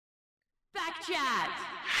Backchat.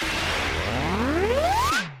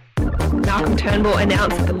 Malcolm Turnbull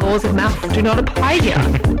announced that the laws of maths do not apply here.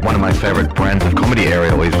 One of my favourite brands of comedy,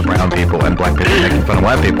 Ariel, is brown people and black people making fun of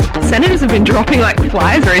white people. Senators have been dropping like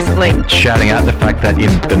flies recently. Shouting out the fact that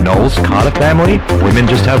in the Knowles Carter family, women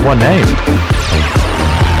just have one name.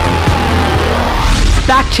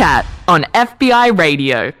 Backchat on FBI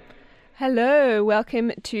Radio. Hello,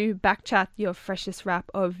 welcome to Backchat, your freshest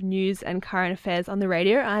wrap of news and current affairs on the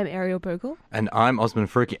radio. I'm Ariel, Bogle. And I'm Osman,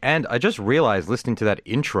 Faruqi. And I just realised, listening to that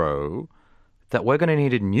intro, that we're going to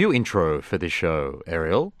need a new intro for this show,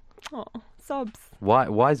 Ariel. Oh, sobs.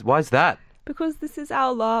 Why's that? Because this is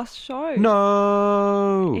our last show.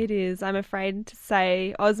 No! It is, I'm afraid to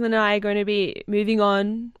say. Osman and I are going to be moving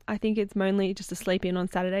on. I think it's mainly just to sleep in on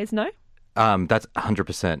Saturdays, no? That's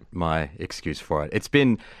 100% my excuse for it. It's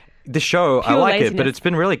been... The show, Pure I like laziness. it, but it's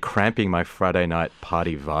been really cramping my Friday night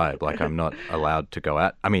party vibe. Like, I'm not allowed to go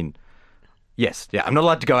out. I mean, yes, yeah, I'm not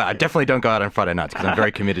allowed to go out. I definitely don't go out on Friday nights because I'm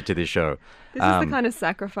very committed to this show. This is the kind of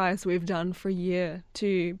sacrifice we've done for a year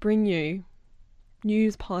to bring you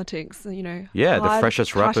news, politics, Yeah, the hard,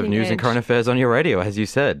 freshest wrap of cutting news and edge. current affairs on your radio, as you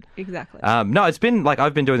said. Exactly. No, it's been like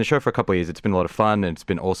I've been doing the show for a couple of years. It's been a lot of fun, and it's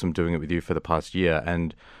been awesome doing it with you for the past year.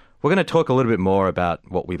 And we're going to talk a little bit more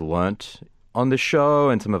about what we learnt on the show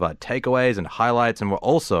and some of our takeaways and highlights. And we're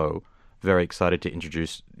also very excited to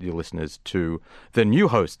introduce your listeners to the new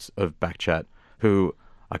hosts of Backchat, who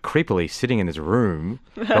are creepily sitting in this room,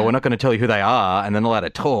 but we're not going to tell you who they are, and they're not allowed to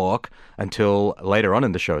talk until later on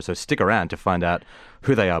in the show. So stick around to find out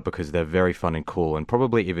who they are, because they're very fun and cool, and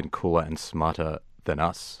probably even cooler and smarter than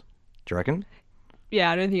us. Do you reckon? Yeah,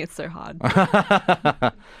 I don't think it's so hard.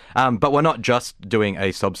 But we're not just doing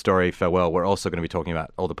a sub-story farewell. We're also going to be talking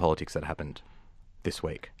about all the politics that happened this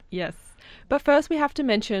week. Yes. But first we have to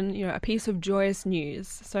mention, a piece of joyous news.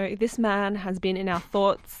 So this man has been in our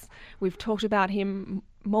thoughts. We've talked about him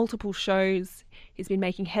multiple shows. He's been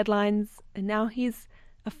making headlines, and now he's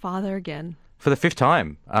a father again. For the fifth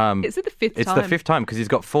time. Is it the fifth time? It's the fifth time, because he's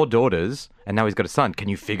got 4 daughters, and now he's got a son. Can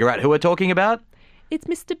you figure out who we're talking about? It's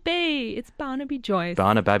Mr. B. It's Barnaby Joyce.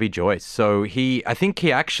 Barnaby Joyce. So I think he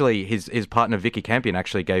actually, his partner Vicky Campion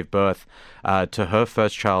actually gave birth to her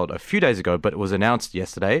first child a few days ago, but it was announced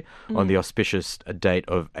yesterday on the auspicious date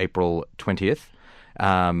of April 20th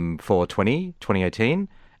for 2018.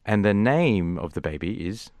 And the name of the baby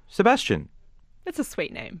is Sebastian. That's a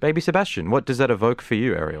sweet name. Baby Sebastian. What does that evoke for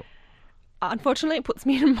you, Ariel? Unfortunately, it puts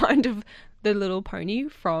me in mind of the little pony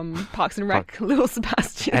from Parks and Rec, Little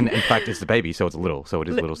Sebastian. And in fact, it's the baby, so it's little. So it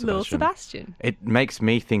is Little Sebastian. Little Sebastian. It makes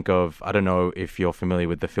me think of, I don't know if you're familiar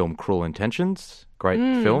with the film Cruel Intentions. Great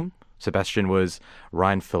film. Sebastian was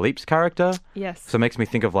Ryan Philippe's character. Yes. So it makes me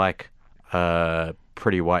think of like a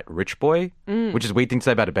pretty white rich boy, which is a weird thing to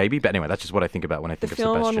say about a baby. But anyway, that's just what I think about when I think of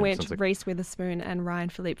Sebastian. The film on which Sounds like... Reese Witherspoon and Ryan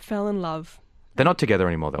Philippe fell in love. They're not together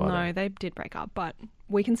anymore, though, are No, they did break up, but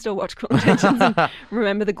we can still watch Cruel Intentions and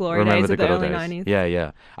remember the glory days of the early 90s.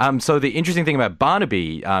 Yeah. So the interesting thing about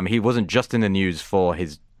Barnaby, he wasn't just in the news for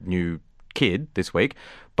his new kid this week,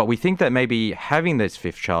 but we think that maybe having this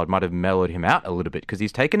fifth child might have mellowed him out a little bit, because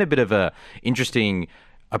he's taken a bit of a interesting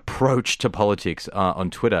approach to politics on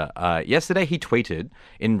Twitter. Yesterday he tweeted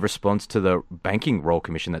in response to the Banking Royal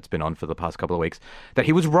Commission that's been on for the past couple of weeks that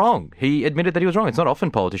he was wrong. He admitted that he was wrong. It's not often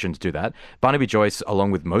politicians do that. Barnaby Joyce,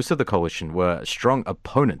 along with most of the coalition, were strong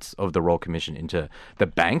opponents of the Royal Commission into the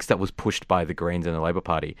banks that was pushed by the Greens and the Labor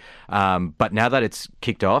Party. But now that it's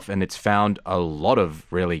kicked off and it's found a lot of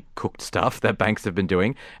really cooked stuff that banks have been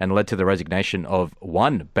doing and led to the resignation of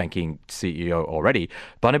one banking CEO already,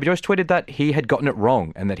 Barnaby Joyce tweeted that he had gotten it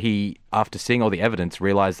wrong, and that he, after seeing all the evidence,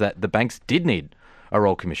 realised that the banks did need a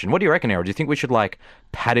Royal Commission. What do you reckon, Ariel? Do you think we should,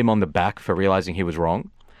 pat him on the back for realising he was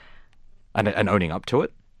wrong and owning up to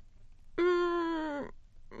it?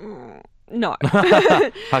 No.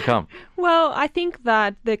 How come? Well, I think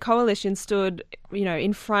that the coalition stood,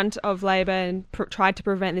 in front of Labor and tried to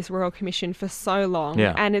prevent this Royal Commission for so long.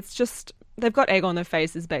 Yeah. And it's just... they've got egg on their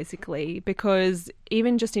faces, basically, because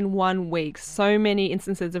even just in 1 week, so many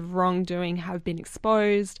instances of wrongdoing have been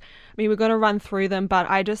exposed. I mean, we're going to run through them, but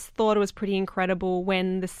I just thought it was pretty incredible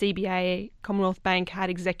when the CBA, Commonwealth Bank, had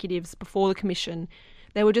executives before the commission.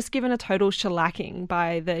 They were just given a total shellacking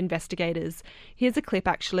by the investigators. Here's a clip,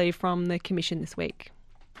 actually, from the commission this week.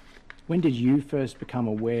 When did you first become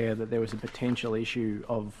aware that there was a potential issue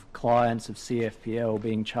of clients of CFPL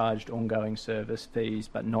being charged ongoing service fees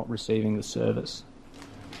but not receiving the service?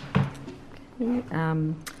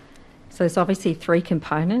 So there's obviously 3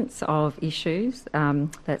 components of issues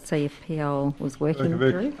that CFPL was working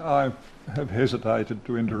through. I have hesitated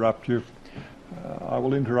to interrupt you. I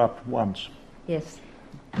will interrupt once. Yes.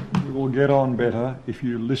 We will get on better if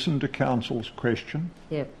you listen to counsel's question.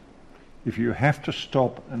 Yep. If you have to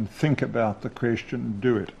stop and think about the question,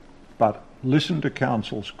 do it. But listen to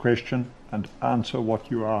counsel's question and answer what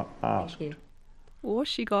you are asked. Thank you. Or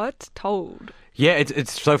she got told. Yeah,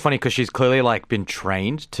 it's so funny because she's clearly like been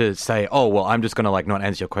trained to say, oh, well, I'm just going to like not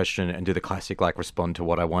answer your question and do the classic like respond to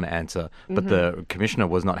what I want to answer. But the commissioner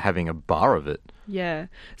was not having a bar of it. Yeah.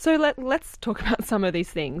 So let's talk about some of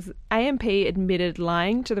these things. AMP admitted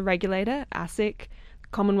lying to the regulator, ASIC.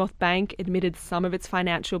 Commonwealth Bank admitted some of its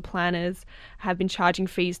financial planners have been charging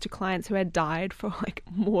fees to clients who had died for like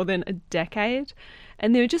more than a decade.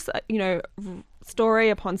 And they were just, story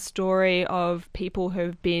upon story of people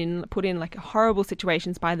who've been put in like horrible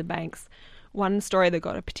situations by the banks. One story that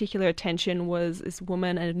got a particular attention was this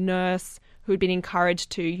woman, a nurse, who had been encouraged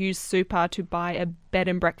to use super to buy a bed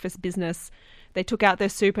and breakfast business. They took out their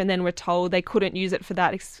super and then were told they couldn't use it for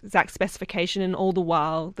that exact specification, and all the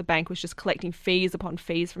while the bank was just collecting fees upon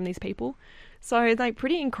fees from these people. So like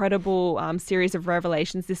pretty incredible series of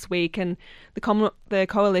revelations this week, and the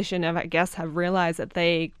coalition I guess have realised that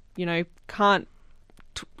they can't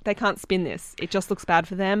spin this. It just looks bad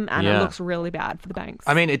for them, and it looks really bad for the banks.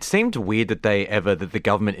 I mean, it seemed weird that the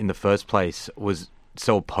government in the first place was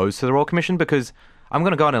so opposed to the Royal Commission, because I'm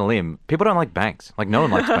going to go on a limb. People don't like banks. Like, no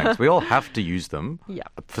one likes banks. We all have to use them. Yeah.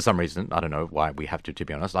 For some reason. I don't know why we have to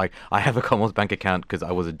be honest. Like, I have a Commonwealth Bank account because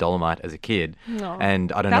I was a Dolomite as a kid. No.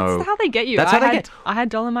 And I don't know. That's how they get you. I had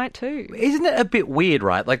Dolomite too. Isn't it a bit weird,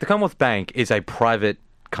 right? Like, the Commonwealth Bank is a private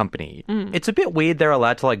company. It's a bit weird they're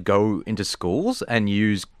allowed to like go into schools and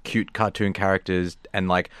use cute cartoon characters, and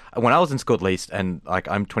like when I was in school at least, and like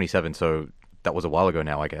I'm 27, so that was a while ago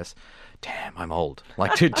now, I guess. Damn, I'm old.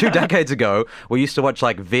 Like two decades ago, we used to watch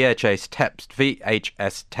like VHS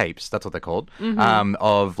tapes, that's what they're called,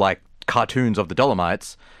 of like cartoons of the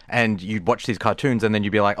Dolomites, and you'd watch these cartoons and then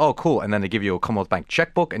you'd be like, oh, cool, and then they give you a Commonwealth Bank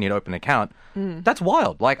checkbook and you'd open an account. That's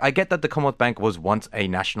wild. Like, I get that the Commonwealth Bank was once a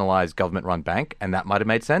nationalised government-run bank, and that might have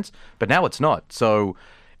made sense, but now it's not. So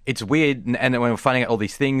it's weird, and when we're finding out all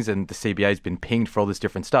these things and the CBA's been pinged for all this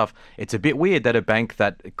different stuff, it's a bit weird that a bank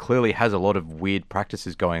that clearly has a lot of weird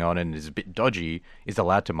practices going on and is a bit dodgy is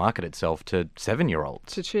allowed to market itself to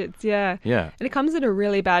 7-year-olds. To kids, yeah. Yeah. And it comes at a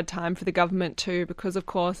really bad time for the government too, because of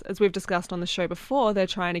course, as we've discussed on the show before, they're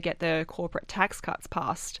trying to get their corporate tax cuts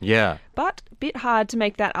passed. Yeah. But a bit hard to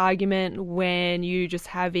make that argument when you just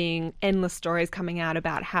having endless stories coming out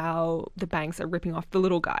about how the banks are ripping off the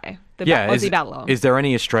little guy, the Aussie battler. Is there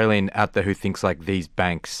any Australian out there who thinks like these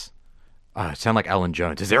banks sound like Alan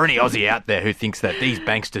Jones? Is there any Aussie out there who thinks that these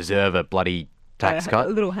banks deserve a bloody tax cut? A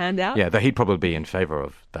little handout? Yeah, he'd probably be in favour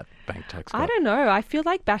of that bank tax cut. I don't know. I feel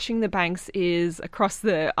like bashing the banks is across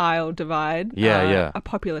the aisle divide. A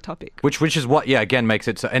popular topic. Which is what, again, makes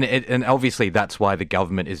it so. And obviously that's why the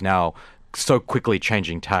government is now so quickly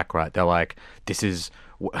changing tack, right? They're like, this is,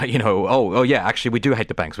 actually, we do hate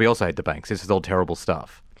the banks. We also hate the banks. This is all terrible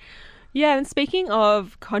stuff. Yeah, and speaking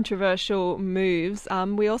of controversial moves,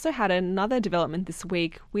 we also had another development this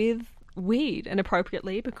week with weed, and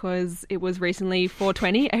appropriately because it was recently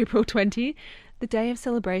 420, April 20, the day of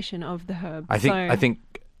celebration of the herb. I think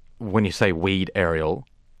when you say weed, Ariel,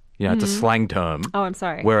 it's a slang term. Oh, I'm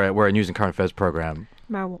sorry. We're a news and current affairs program.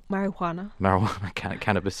 Marijuana.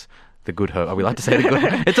 Cannabis, the good herb. Are we allowed to say the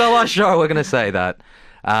good? It's our last show. We're going to say that.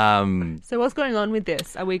 So what's going on with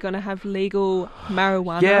this? Are we going to have legal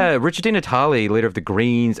marijuana? Yeah, Richard Di Natale, leader of the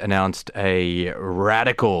Greens, announced a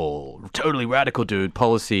totally radical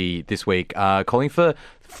policy this week, calling for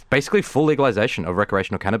basically full legalization of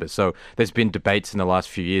recreational cannabis. So there's been debates in the last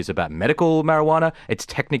few years about medical marijuana. It's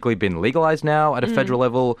technically been legalized now at a federal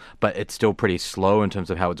level, but it's still pretty slow in terms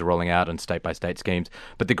of how it's rolling out on state-by-state schemes.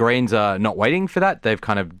 But the Greens are not waiting for that. They've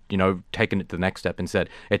kind of, taken it to the next step and said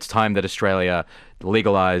it's time that Australia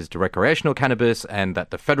legalized recreational cannabis and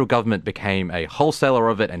that the federal government became a wholesaler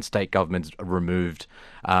of it and state governments removed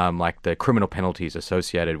the criminal penalties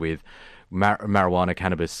associated with marijuana,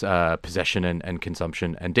 cannabis possession and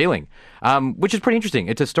consumption and dealing, which is pretty interesting.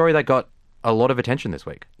 It's a story that got a lot of attention this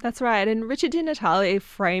week. That's right. And Richard Di Natale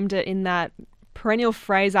framed it in that perennial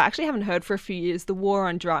phrase I actually haven't heard for a few years, the war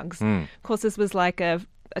on drugs. Of course, this was like a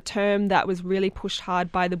term that was really pushed hard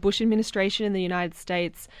by the Bush administration in the United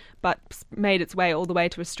States, but made its way all the way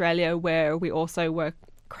to Australia, where we also were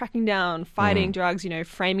cracking down, fighting drugs,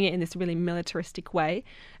 framing it in this really militaristic way.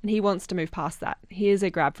 And he wants to move past that. Here's a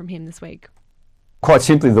grab from him this week. Quite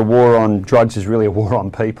simply, the war on drugs is really a war on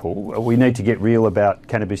people. We need to get real about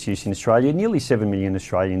cannabis use in Australia. Nearly 7 million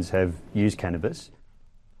Australians have used cannabis.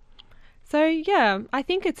 So, yeah, I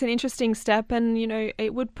think it's an interesting step and,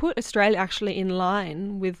 it would put Australia actually in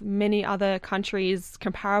line with many other countries,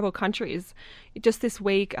 comparable countries. Just this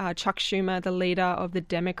week, Chuck Schumer, the leader of the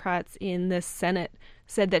Democrats in the Senate,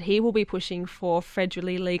 said that he will be pushing for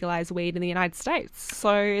federally legalized weed in the United States.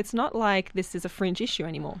 So it's not like this is a fringe issue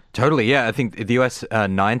anymore. Totally, yeah. I think the US,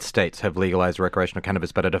 9 states have legalized recreational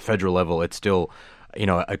cannabis, but at a federal level, it's still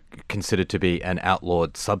considered to be an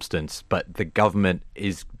outlawed substance, but the government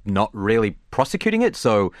is not really prosecuting it.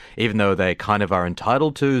 So even though they kind of are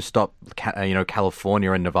entitled to stop,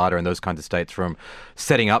 California and Nevada and those kinds of states from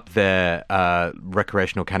setting up their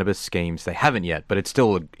recreational cannabis schemes, they haven't yet. But it's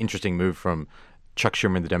still an interesting move from Chuck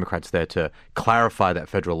Schumer and the Democrats there to clarify that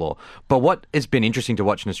federal law. But what has been interesting to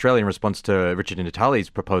watch in Australia in response to Richard and Natali's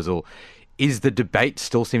proposal is the debate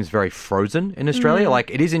still seems very frozen in Australia. Like,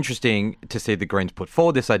 it is interesting to see the Greens put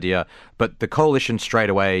forward this idea, but the coalition straight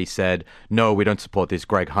away said, no, we don't support this.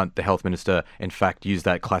 Greg Hunt, the health minister, in fact, used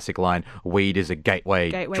that classic line, weed is a gateway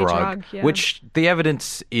drug, yeah. which the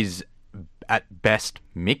evidence is at best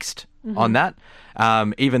mixed on that.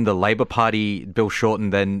 Even the Labor Party, Bill Shorten,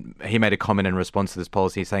 then he made a comment in response to this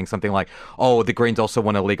policy saying something like, oh, the Greens also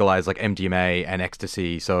want to legalize like MDMA and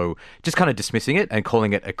ecstasy. So just kind of dismissing it and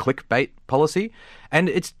calling it a clickbait policy. And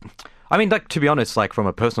to be honest, like from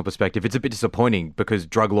a personal perspective, it's a bit disappointing because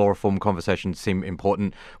drug law reform conversations seem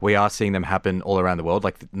important. We are seeing them happen all around the world.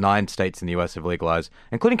 Like 9 states in the US have legalized,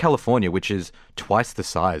 including California, which is twice the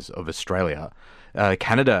size of Australia.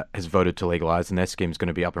 Canada has voted to legalise, and their scheme is going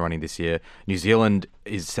to be up and running this year. New Zealand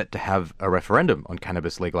is set to have a referendum on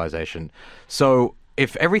cannabis legalisation. So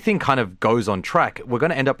if everything kind of goes on track, we're going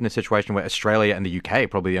to end up in a situation where Australia and the UK are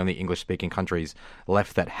probably the only English-speaking countries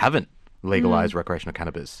left that haven't legalised recreational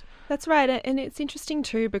cannabis. That's right, and it's interesting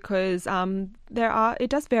too because it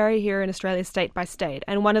does vary here in Australia state by state.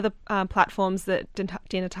 And one of the platforms that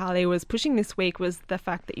Di Natale was pushing this week was the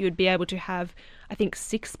fact that you would be able to have, I think,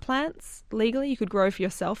 6 plants legally you could grow for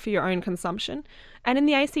yourself for your own consumption. And in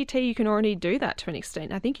the ACT, you can already do that to an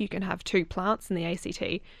extent. I think you can have 2 plants in the ACT.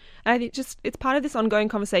 And I think it's part of this ongoing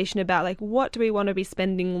conversation about like what do we want to be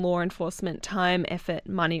spending law enforcement time, effort,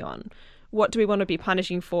 money on? What do we want to be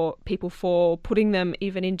punishing for people for, putting them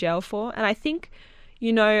even in jail for? And I think,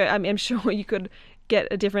 I'm sure you could get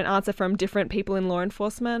a different answer from different people in law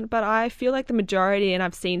enforcement, but I feel like the majority, and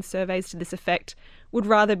I've seen surveys to this effect, would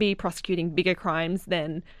rather be prosecuting bigger crimes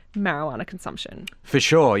than marijuana consumption. For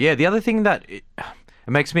sure. Yeah. The other thing that it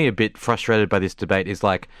makes me a bit frustrated by this debate is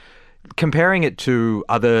like, comparing it to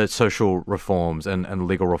other social reforms and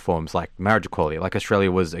legal reforms like marriage equality, like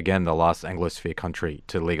Australia was, again, the last Anglosphere country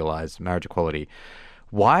to legalise marriage equality.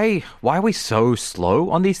 Why are we so slow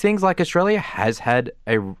on these things? Like Australia has had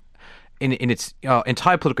in its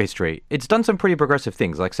entire political history, it's done some pretty progressive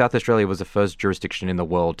things. Like South Australia was the first jurisdiction in the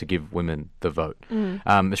world to give women the vote.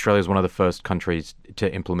 Australia is one of the first countries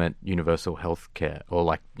to implement universal health care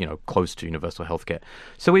or close to universal health care.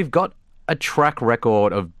 So we've got a track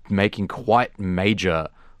record of making quite major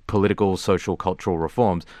political, social, cultural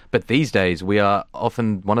reforms. But these days, we are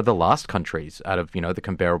often one of the last countries out of, the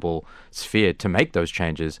comparable sphere to make those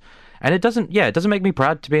changes. And it doesn't make me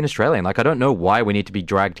proud to be an Australian. Like, I don't know why we need to be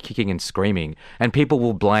dragged kicking and screaming. And people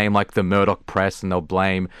will blame, like, the Murdoch press and they'll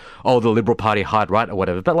blame, the Liberal Party hard right or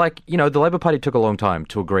whatever. But, the Labor Party took a long time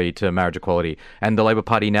to agree to marriage equality. And the Labor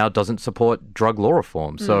Party now doesn't support drug law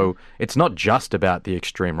reform. So it's not just about the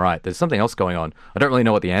extreme right. There's something else going on. I don't really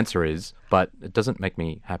know what the answer is, but it doesn't make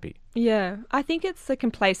me happy. Yeah, I think it's the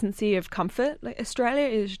complacency of comfort. Like, Australia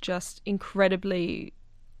is just incredibly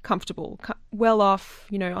comfortable, well off,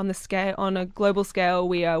 on a global scale.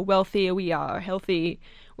 We are wealthy, we are healthy,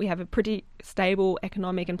 we have a pretty stable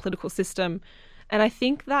economic and political system. And I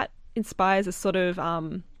think that inspires a sort of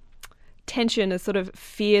tension, a sort of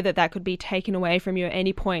fear that could be taken away from you at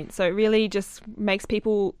any point. So it really just makes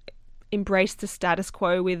people embrace the status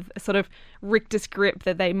quo with a sort of rictus grip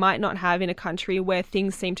that they might not have in a country where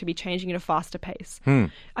things seem to be changing at a faster pace.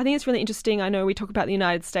 I think it's really interesting. I know we talk about the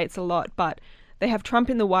United States a lot, but they have Trump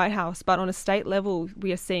in the White House, but on a state level,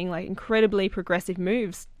 we are seeing like incredibly progressive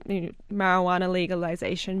moves, marijuana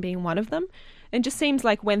legalization being one of them. And it just seems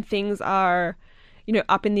like when things are,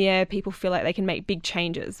 up in the air, people feel like they can make big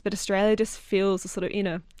changes. But Australia just feels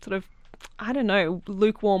I don't know,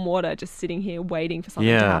 lukewarm water, just sitting here waiting for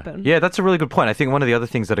something to happen. Yeah, that's a really good point. I think one of the other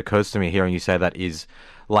things that occurs to me hearing you say that is,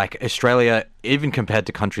 like, Australia, even compared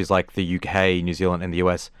to countries like the UK, New Zealand and the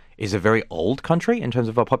US, is a very old country in terms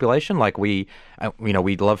of our population. Like, we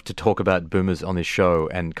love to talk about boomers on this show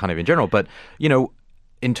and kind of in general, but,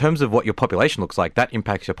 in terms of what your population looks like, that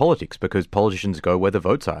impacts your politics because politicians go where the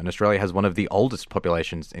votes are. And Australia has one of the oldest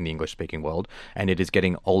populations in the English-speaking world, and it is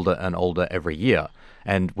getting older and older every year.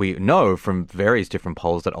 And we know from various different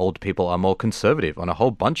polls that old people are more conservative on a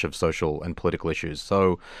whole bunch of social and political issues.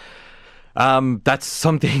 So that's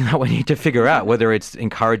something that we need to figure out, whether it's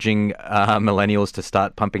encouraging millennials to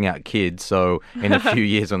start pumping out kids so in a few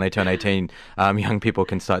years when they turn 18, young people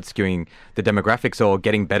can start skewing the demographics, or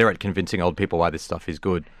getting better at convincing old people why this stuff is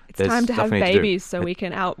good. It's time to have babies so we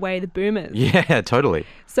can outweigh the boomers. Yeah, totally.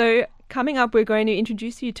 So coming up, we're going to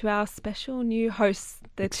introduce you to our special new hosts.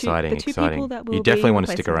 The two people that will You definitely be want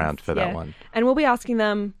to stick replacing around us. for that one. And we'll be asking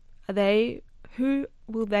them, who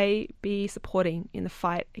will they be supporting in the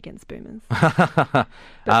fight against boomers?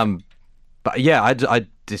 But yeah, I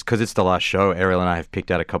just because it's the last show, Ariel and I have picked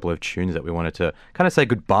out a couple of tunes that we wanted to kind of say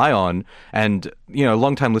goodbye on. And, you know,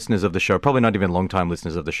 long-time listeners of the show, probably not even long-time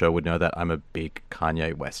listeners of the show, would know that I'm a big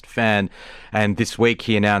Kanye West fan. And this week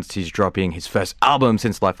he announced he's dropping his first album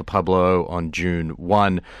since Life of Pablo on June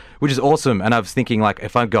 1, which is awesome. And I was thinking, like,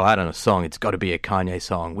 if I go out on a song, it's got to be a Kanye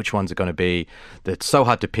song. Which one's it going to be? That's so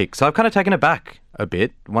hard to pick. So I've kind of taken it back a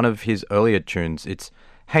bit. One of his earlier tunes, it's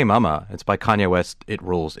Hey Mama. It's by Kanye West. It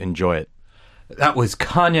rules. Enjoy it. That was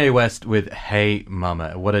Kanye West with Hey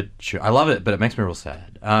Mama. What a tune. I love it, but it makes me real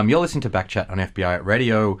sad. You're listening to Backchat on FBI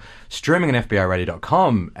Radio, streaming on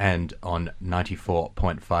FBIRadio.com and on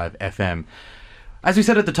 94.5 FM. As we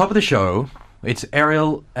said at the top of the show, it's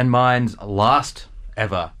Ariel and mine's last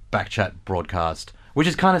ever Backchat broadcast, which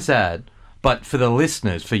is kind of sad. But for the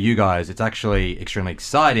listeners, for you guys, it's actually extremely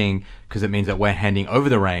exciting because it means that we're handing over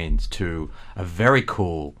the reins to a very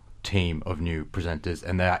cool team of new presenters,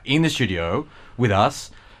 and they are in the studio with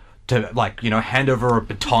us to, like, you know, hand over a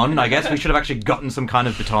baton. I guess we should have actually gotten some kind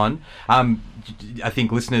of baton. I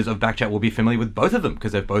think listeners of Backchat will be familiar with both of them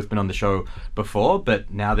because they've both been on the show before,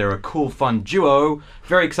 but now they're a cool, fun duo.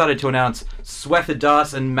 Very excited to announce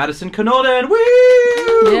Swetha and Maddison Connaughton.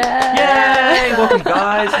 Woo! Yeah! Yay! Welcome,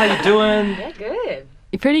 guys. How you doing? Yeah, good.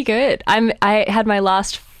 Pretty good. I had my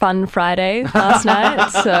last fun Friday last night,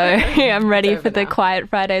 so I'm ready for the quiet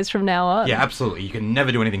Fridays from now on. Yeah, absolutely. You can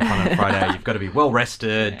never do anything fun on Friday. You've got to be well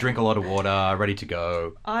rested, drink a lot of water, ready to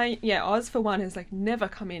go. Oz for one has like never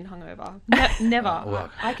come in hungover. Never. Well,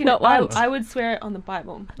 I can. Not once. I would swear it on the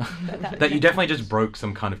Bible. That you definitely just broke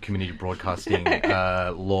some kind of community broadcasting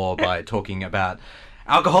law by talking about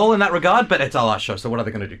alcohol in that regard. But it's our last show, so what are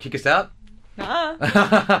they going to do? Kick us out?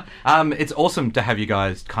 Nah. It's awesome to have you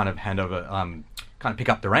guys kind of hand over, kind of pick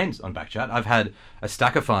up the reins on Backchat. I've had a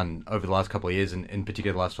stack of fun over the last couple of years, and in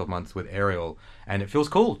particular the last 12 months with Ariel, and it feels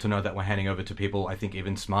cool to know that we're handing over to people, I think,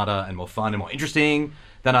 even smarter and more fun and more interesting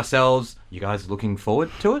than ourselves. You guys looking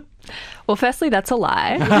forward to it? Well, firstly, that's a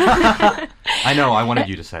lie. I know, I wanted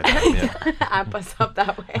you to say that. Yeah. Amp us up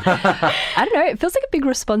that way. I don't know, it feels like a big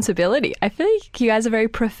responsibility. I feel like you guys are very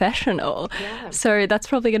professional. Yeah. So that's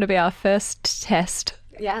probably going to be our first test.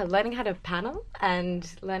 Yeah, learning how to panel and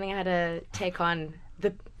learning how to take on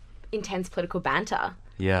the intense political banter.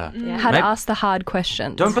 Yeah. How to ask the hard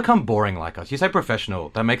questions. Don't become boring like us. You say professional,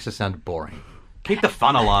 that makes us sound boring. Keep the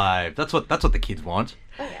fun alive. That's what the kids want.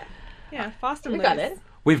 Oh, yeah. Yeah, fast and We loose. got it.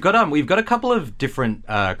 We've got a couple of different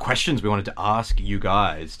questions we wanted to ask you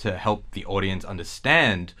guys to help the audience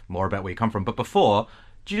understand more about where you come from. But before,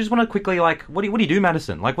 do you just want to quickly, like, what do you do,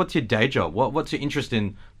 Maddison? Like, what's your day job? What's your interest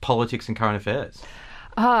in politics and current affairs?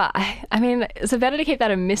 I mean, is it better to keep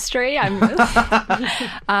that a mystery?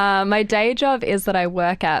 My day job is that I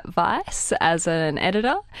work at Vice as an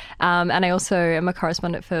editor, and I also am a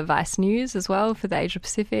correspondent for Vice News as well for the Asia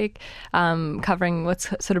Pacific, covering what's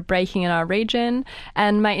sort of breaking in our region.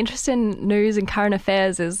 And my interest in news and current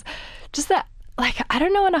affairs is just that, like, I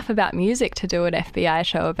don't know enough about music to do an FBI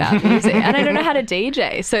show about music, and I don't know how to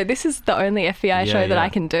DJ. So this is the only FBI show that I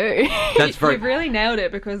can do. That's You've really nailed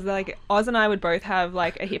it, because like Oz and I would both have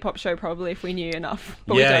like a hip hop show probably if we knew enough,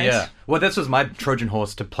 but we don't. Yeah. Well, this was my Trojan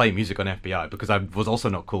horse to play music on FBI because I was also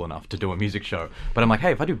not cool enough to do a music show. But I'm like,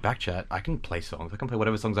 hey, if I do Backchat, I can play songs. I can play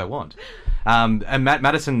whatever songs I want. And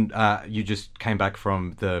Maddison, you just came back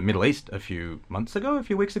from the Middle East a few weeks ago. A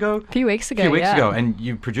few weeks ago, and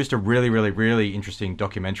you produced a really, really, really interesting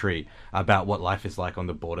documentary about what life is like on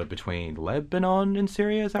the border between Lebanon and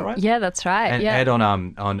Syria. Is that right? Yeah, that's right. And yeah. aired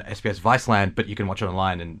on SBS Viceland, but you can watch it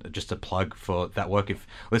online. And just a plug for that work, if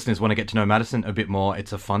listeners want to get to know Maddison a bit more,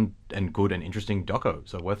 it's a fun and good and interesting doco,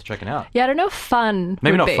 so worth checking out. Yeah, I don't know if fun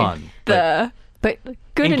maybe would not be fun, but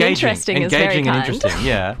good and interesting is very engaging and kind. interesting.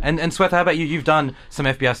 Yeah. And Swetha, how about you? You've done some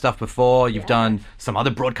FBI stuff before. You've done some other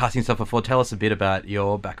broadcasting stuff before. Tell us a bit about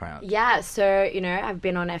your background. Yeah, so, I've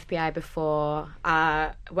been on FBI before,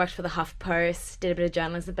 worked for the HuffPost, did a bit of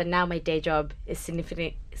journalism, but now my day job is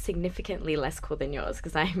significantly less cool than yours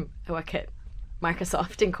because I work at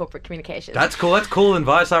Microsoft in corporate communications. That's cool. That's cool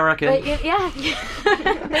advice, I reckon. But yeah.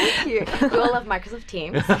 Thank you. We all love Microsoft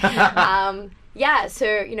Teams. Yeah, so,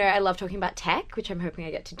 I love talking about tech, which I'm hoping I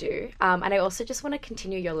get to do. And I also just want to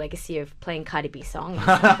continue your legacy of playing Cardi B songs.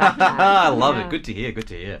 I love it. Good to hear. Good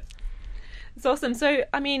to hear. It's awesome. So,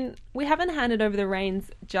 we haven't handed over the reins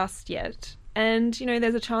just yet. And,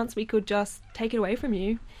 there's a chance we could just take it away from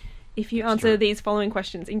you if you answer these following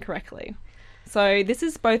questions incorrectly. So this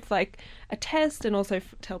is both like a test and also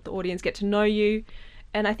to help the audience get to know you.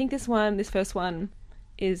 And I think this first one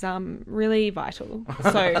is really vital.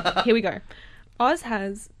 So here we go. Oz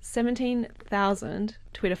has 17,000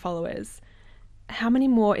 Twitter followers. How many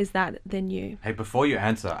more is that than you? Hey, before you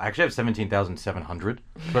answer, I actually have 17,700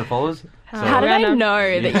 Twitter followers. How did I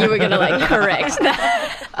know that you were going to correct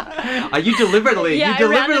that? Are you deliberately? Yeah, you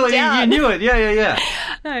deliberately, you knew it. Yeah.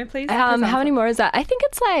 No, please. How many more is that? I think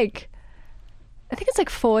it's like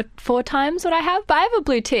four times what I have, but I have a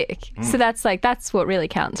blue tick, so that's what really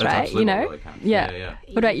counts, That's right? absolutely what really counts. Yeah.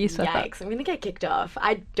 What about you, Swetha? Yikes, I'm gonna get kicked off.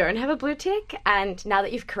 I don't have a blue tick, and now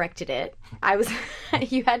that you've corrected it,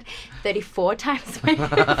 you had 34 times my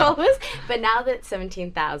followers, but now that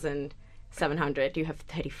 17,700, you have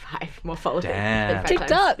 35 more followers. Damn.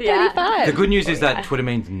 Ticked up, 35. The good news is that Twitter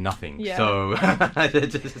means nothing, Yeah. so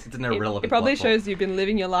it's an irrelevant It probably platform. shows you've been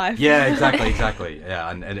living your life. Yeah, exactly. Yeah,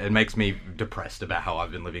 and it makes me depressed about how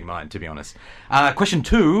I've been living mine, to be honest. Question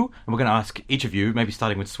 2, and we're going to ask each of you, maybe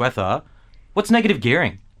starting with Swetha, what's negative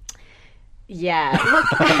gearing? Yeah,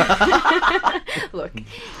 look,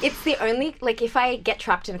 it's the only, if I get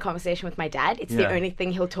trapped in a conversation with my dad, it's the only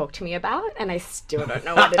thing he'll talk to me about, and I still don't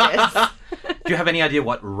know what it is. Do you have any idea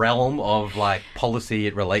what realm of, policy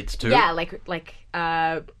it relates to? Yeah,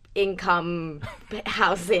 income,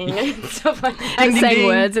 housing, and stuff like that. I'm saying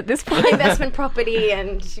words at this point. Investment property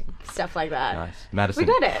and stuff like that. Nice. Madison,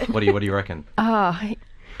 We got it. What do you reckon?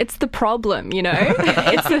 It's the problem,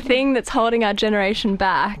 It's the thing that's holding our generation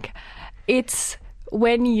back. It's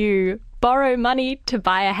when you borrow money to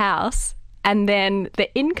buy a house and then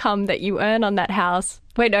the income that you earn on that house...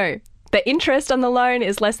 Wait, no. The interest on the loan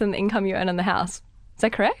is less than the income you earn on the house. Is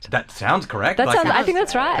that correct? That sounds correct. I think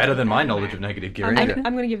that's right. Better than my knowledge of negative gearing. I'm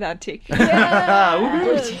going to give that a tick.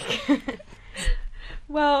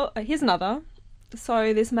 Well, here's another.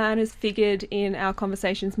 So this man has figured in our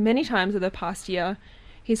conversations many times over the past year.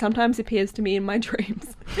 He sometimes appears to me in my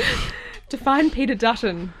dreams. Define Peter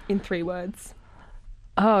Dutton in 3 words.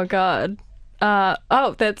 Oh, God.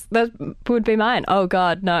 That would be mine. Oh,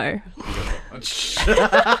 God, no.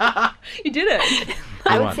 You did it.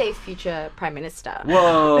 I would say future Prime Minister.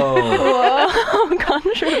 Whoa.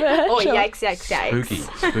 Controversial. Oh, yikes.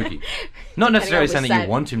 Spooky. Not necessarily saying that you said.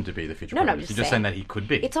 want him to be the future No, Prime I'm Minister. just You're just saying saying. that he could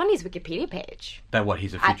be. It's on his Wikipedia page. That what,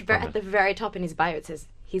 he's a future Prime At the Minister. very top in his bio, it says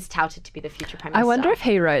he's touted to be the future Prime Minister. I wonder if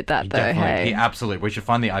he wrote that, though, Definitely. hey? He absolutely. We should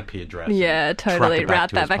find the IP address. and Yeah, track totally. it back Route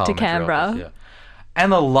to that his back to parliamentary Canberra. office, yeah.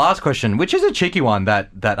 And the last question, which is a cheeky one that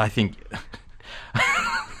I think...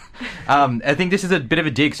 I think this is a bit of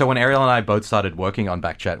a dig. So when Ariel and I both started working on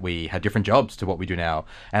Backchat, we had different jobs to what we do now.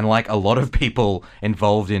 And like a lot of people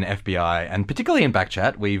involved in FBI, and particularly in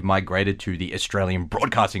Backchat, we've migrated to the Australian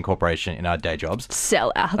Broadcasting Corporation in our day jobs.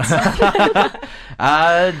 Sellouts.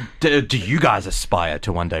 Do you guys aspire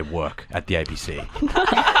to one day work at the ABC?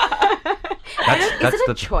 Is it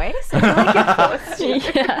a choice? I feel like you're forced to.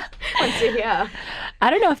 Yeah. Once you're here. I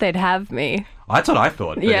don't know if they'd have me. That's what I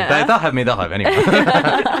thought. But Yeah. if they'll have me, they'll have anyone.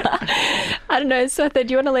 I don't know, Swetha,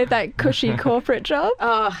 do you want to leave that cushy corporate job?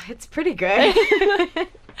 Oh, it's pretty good.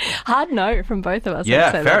 Hard no from both of us. Yeah,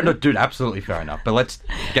 I'd say fair. that. No, dude, absolutely fair enough. But let's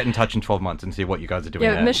get in touch in 12 months and see what you guys are doing.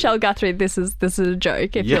 Yeah, there. Michelle Guthrie, this is a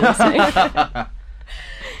joke if Yeah. you're listening.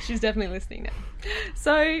 She's definitely listening now.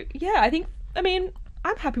 So, yeah,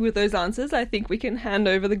 I'm happy with those answers. I think we can hand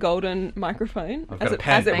over the golden microphone, I've as got a it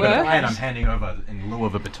pen. were. I've got a pen I'm handing over in lieu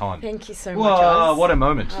of a baton. Thank you so Whoa, much, Oz. what a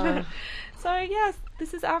moment. So, yes,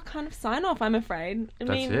 this is our kind of sign-off, I'm afraid. That's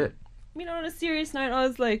mean, it. On a serious note, I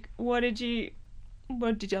was like, did you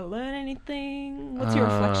learn anything? What's your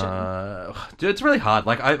reflection? Dude, it's really hard.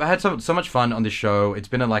 Like, I had so much fun on this show. It's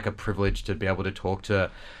been a privilege to be able to talk to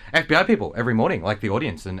FBI people every morning, like the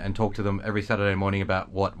audience, and talk to them every Saturday morning about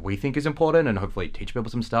what we think is important and hopefully teach people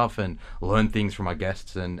some stuff and learn things from our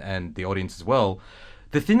guests and the audience as well.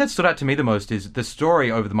 The thing that stood out to me the most is the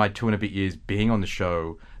story over my 2.5 years being on the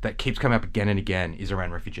show that keeps coming up again and again is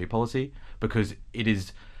around refugee policy, because it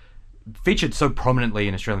is featured so prominently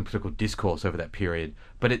in Australian political discourse over that period.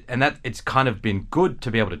 But it's kind of been good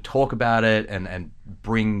to be able to talk about it and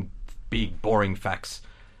bring big, boring facts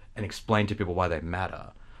and explain to people why they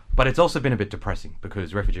matter. But it's also been a bit depressing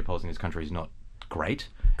because refugee policy in this country is not great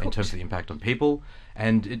in terms of the impact on people,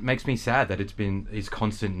 and it makes me sad that it's been this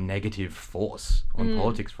constant negative force on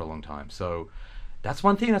politics for a long time. So that's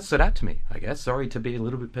one thing that stood out to me, I guess. Sorry to be a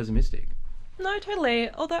little bit pessimistic. No, totally.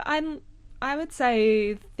 Although I would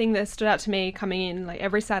say the thing that stood out to me coming in like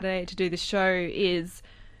every Saturday to do this show is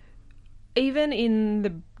even in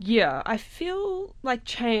the year, I feel like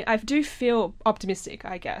change. I do feel optimistic,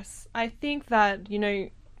 I guess. I think that,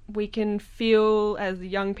 we can feel as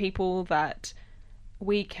young people that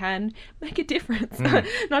we can make a difference.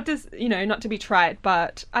 Not to be trite,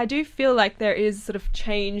 but I do feel like there is sort of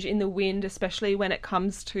change in the wind, especially when it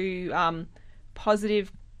comes to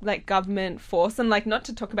positive like government force, and like not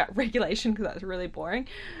to talk about regulation because that's really boring,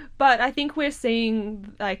 but I think we're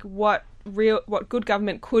seeing like what good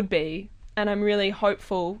government could be. And I'm really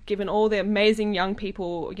hopeful, given all the amazing young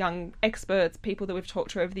people, young experts, people that we've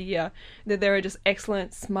talked to over the year, that there are just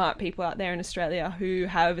excellent, smart people out there in Australia who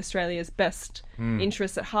have Australia's best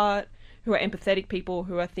interests at heart, who are empathetic people,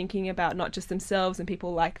 who are thinking about not just themselves and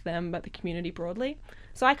people like them, but the community broadly.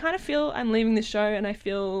 So I kind of feel I'm leaving this show and I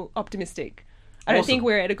feel optimistic. I don't think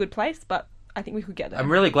we're at a good place, but I think we could get there.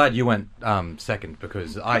 I'm really glad you went second,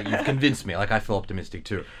 because you've convinced me. Like, I feel optimistic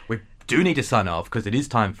too. We do need to sign off because it is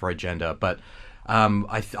time for agenda, but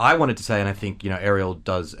I wanted to say, and I think Ariel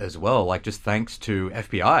does as well, like, just thanks to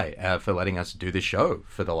FBI for letting us do this show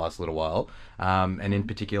for the last little while, and in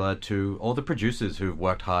particular to all the producers who've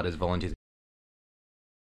worked hard as volunteers.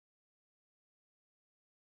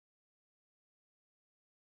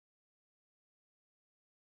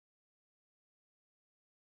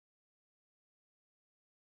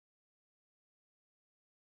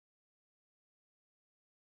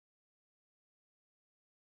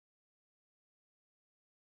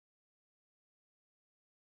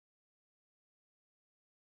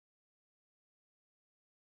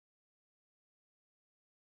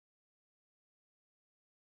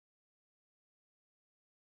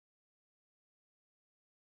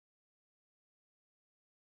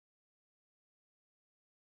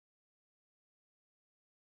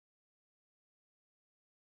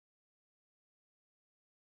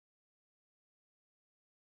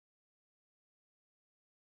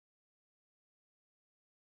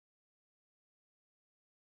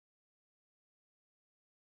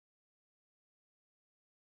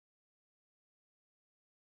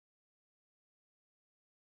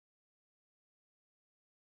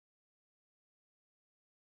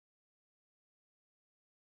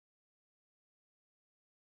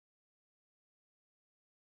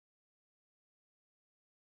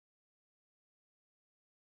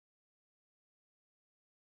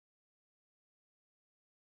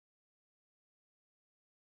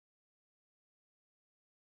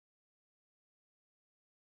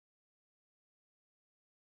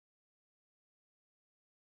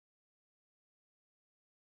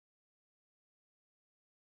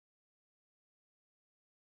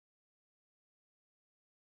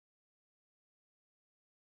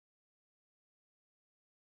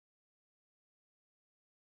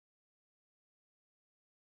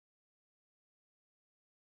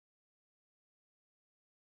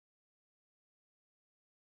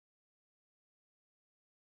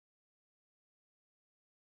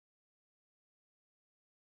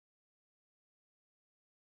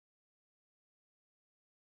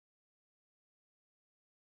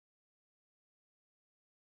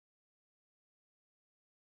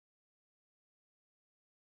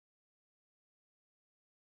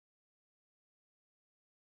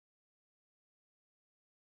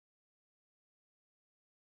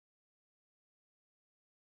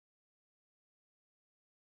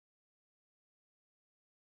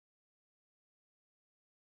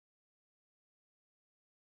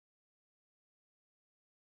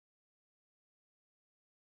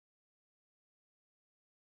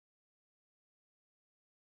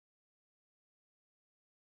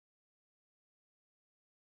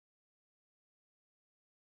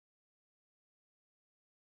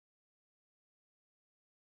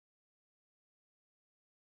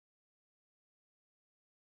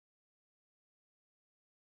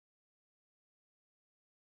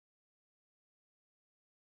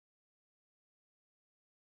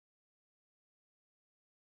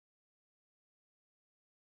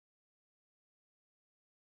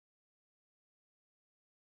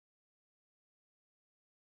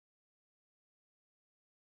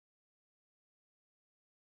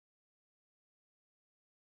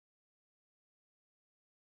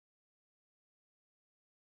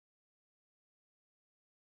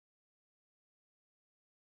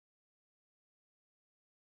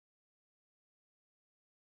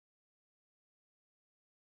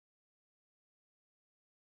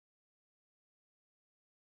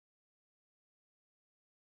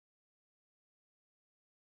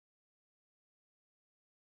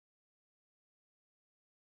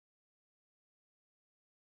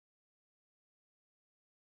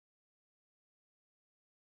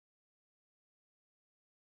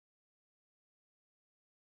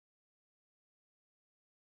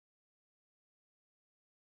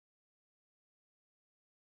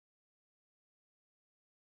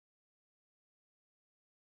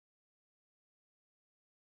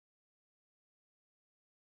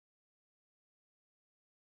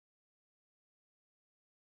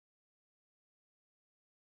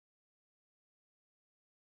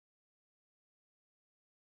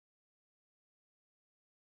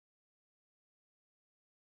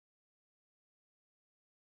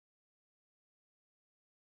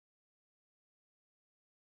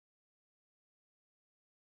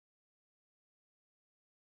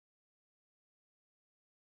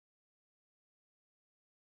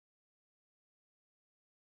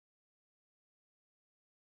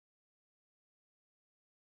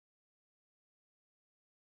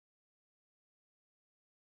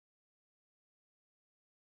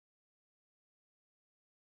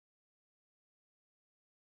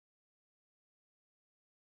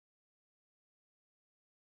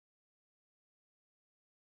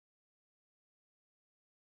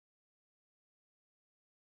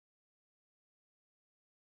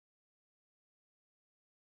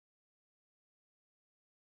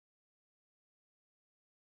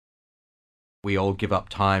 We all give up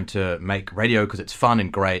time to make radio because it's fun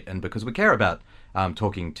and great and because we care about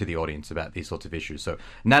talking to the audience about these sorts of issues. So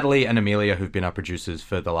Natalie and Amelia, who've been our producers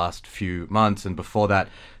for the last few months, and before that,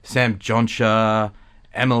 Sam Jonsha,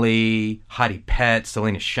 Emily, Heidi Pett,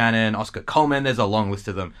 Selena Shannon, Oscar Coleman. There's a long list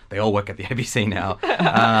of them. They all work at the ABC now.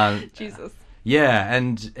 Jesus. Yeah,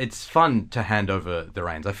 and it's fun to hand over the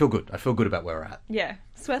reins. I feel good. I feel good about where we're at. Yeah.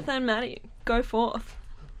 Swetha and Maddie, go forth.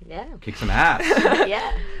 Yeah. Kick some ass.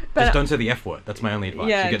 Yeah. Just don't say the F word. That's my only advice.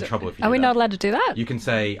 Yeah, You get in trouble if you do Are we that. not allowed to do that? You can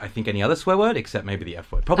say, I think, any other swear word except maybe the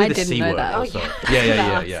F word. Probably I the didn't C know word that. also. Oh,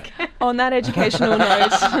 Yeah. On that educational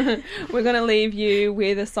note, we're going to leave you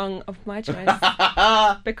with a song of my choice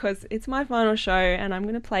because it's my final show and I'm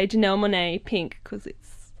going to play Janelle Monáe, Pink, because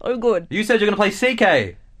it's so good. You said you're going to play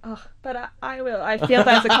CK. Oh, but I will. I feel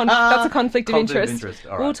that's a conflict of interest.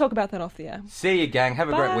 All We'll right. talk about that off the air. See you, gang. Have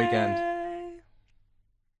a great weekend. Bye.